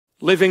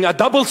living a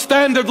double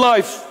standard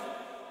life.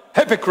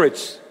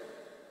 Hypocrites.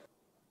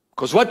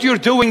 Because what you're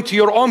doing to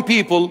your own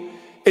people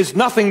is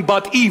nothing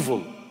but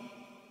evil.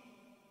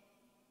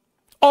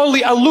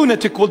 Only a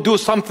lunatic will do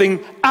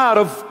something out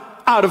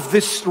of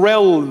this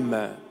realm,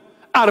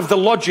 out of the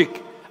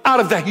logic, out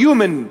of the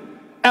human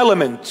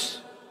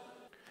element.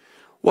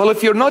 Well,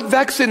 if you're not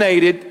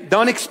vaccinated,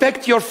 don't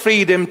expect your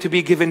freedom to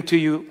be given to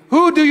you.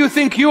 Who do you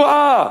think you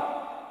are?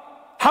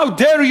 How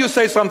dare you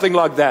say something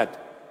like that?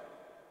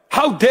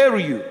 How dare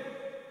you?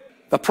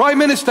 The Prime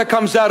Minister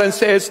comes out and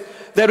says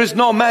there is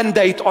no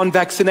mandate on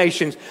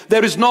vaccinations.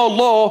 There is no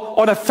law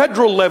on a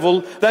federal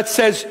level that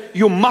says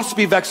you must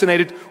be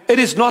vaccinated. It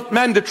is not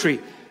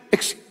mandatory.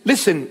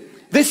 Listen,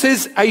 this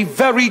is a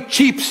very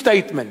cheap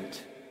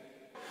statement.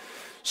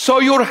 So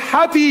you're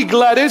happy,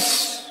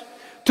 Gladys,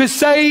 to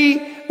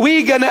say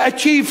we're going to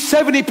achieve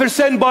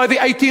 70% by the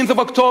 18th of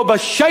October.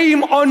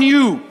 Shame on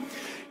you.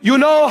 You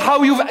know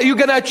how you're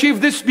going to achieve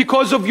this?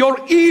 Because of your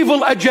evil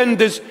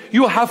agendas.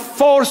 You have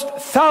forced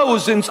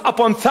thousands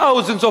upon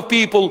thousands of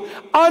people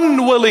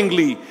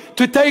unwillingly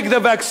to take the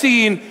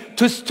vaccine,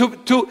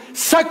 to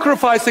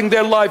sacrificing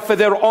their life for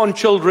their own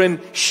children.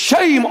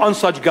 Shame on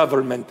such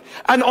government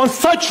and on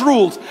such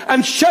rules,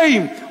 and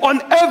shame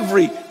on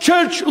every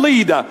church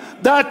leader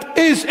that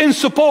is in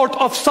support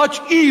of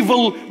such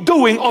evil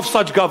doing of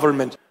such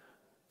government.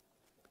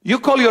 You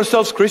call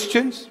yourselves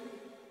Christians?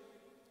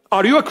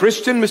 Are you a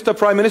Christian, Mr.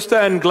 Prime Minister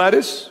and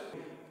Gladys?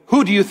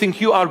 Who do you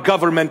think you are,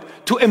 government,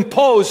 to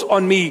impose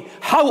on me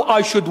how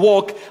I should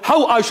walk,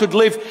 how I should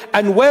live,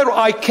 and where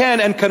I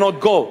can and cannot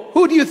go?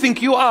 Who do you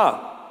think you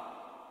are?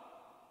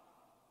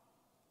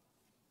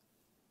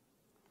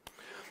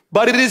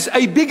 But it is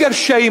a bigger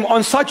shame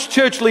on such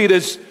church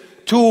leaders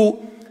to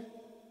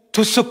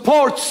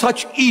support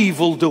such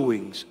evil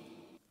doings.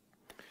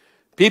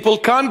 People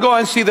can't go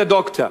and see the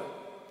doctor.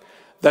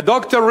 The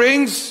doctor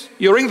rings,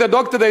 you ring the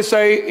doctor, they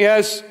say,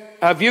 yes,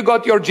 have you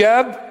got your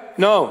jab?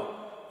 No.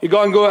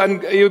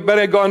 You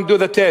better go and do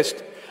the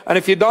test. And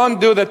if you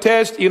don't do the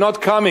test, you're not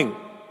coming.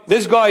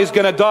 This guy is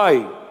going to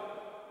die.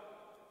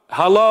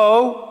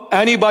 Hello?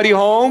 Anybody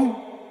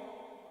home?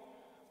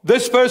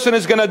 This person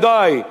is going to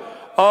die.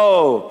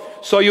 Oh,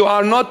 so you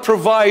are not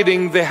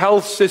providing the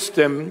health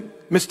system,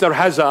 Mr.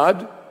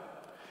 Hazard.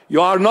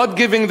 You are not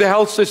giving the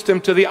health system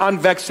to the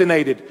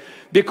unvaccinated.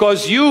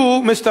 Because you,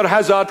 Mr.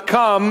 Hazard,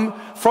 come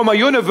from a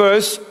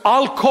universe,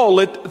 I'll call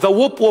it the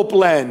whoop whoop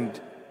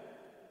land.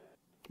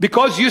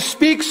 Because you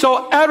speak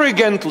so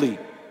arrogantly,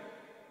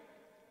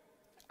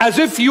 as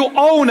if you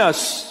own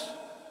us.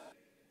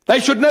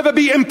 They should never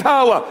be in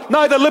power,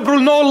 neither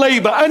Liberal nor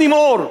Labour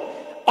anymore.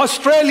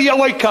 Australia,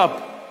 wake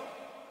up.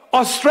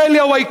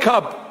 Australia, wake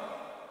up.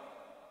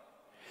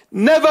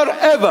 Never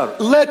ever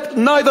let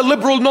neither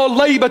Liberal nor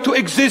Labour to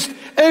exist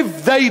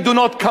if they do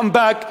not come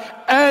back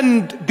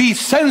and be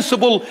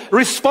sensible,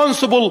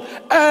 responsible,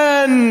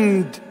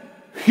 and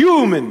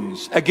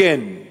humans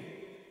again.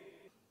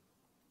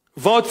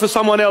 Vote for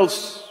someone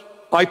else.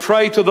 I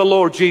pray to the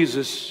Lord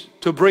Jesus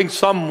to bring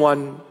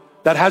someone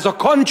that has a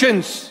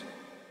conscience.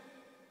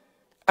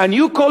 And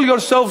you call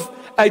yourself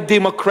a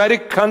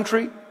democratic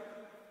country,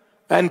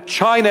 and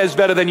China is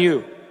better than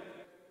you.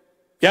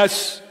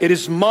 Yes, it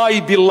is my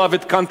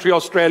beloved country,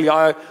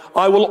 Australia.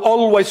 I will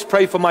always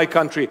pray for my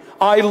country.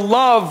 I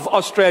love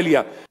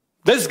Australia.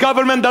 This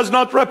government does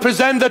not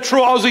represent the true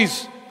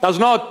Aussies. Does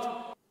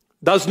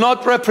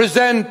not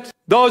represent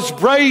those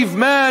brave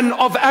men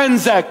of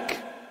Anzac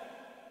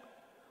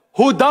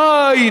who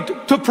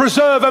died to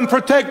preserve and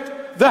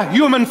protect the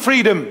human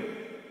freedom.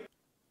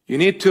 You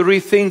need to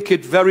rethink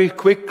it very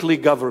quickly,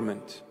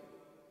 government.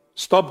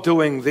 Stop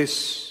doing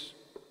this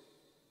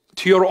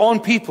to your own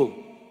people.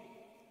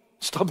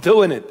 Stop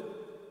doing it.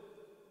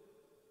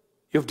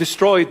 You've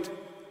destroyed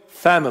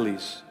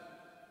families.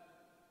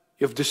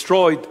 You've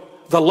destroyed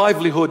the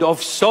livelihood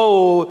of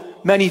so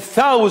many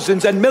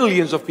thousands and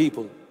millions of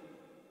people.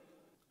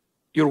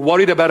 You're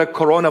worried about a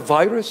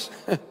coronavirus?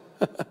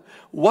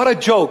 What a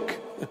joke.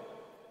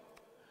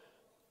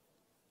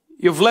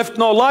 You've left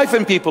no life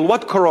in people.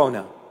 What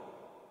corona?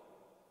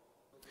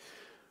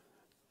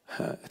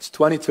 It's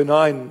 20 to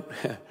 9.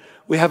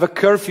 We have a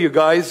curfew,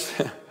 guys.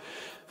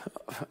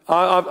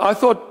 I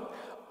thought,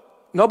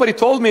 nobody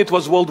told me it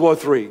was World War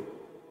III.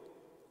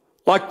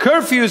 Like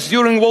curfews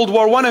during World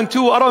War I and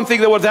II, I don't think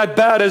they were that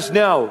bad as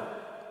now.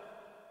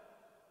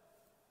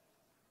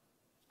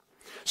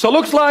 So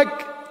looks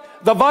like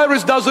the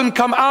virus doesn't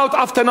come out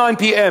after 9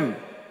 p.m.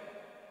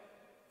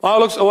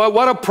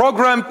 What a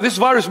program. This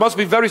virus must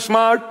be very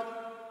smart.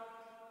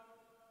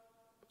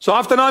 So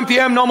after 9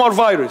 p.m., no more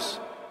virus.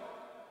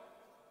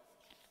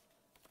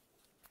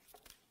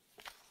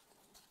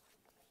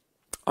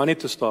 I need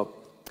to stop.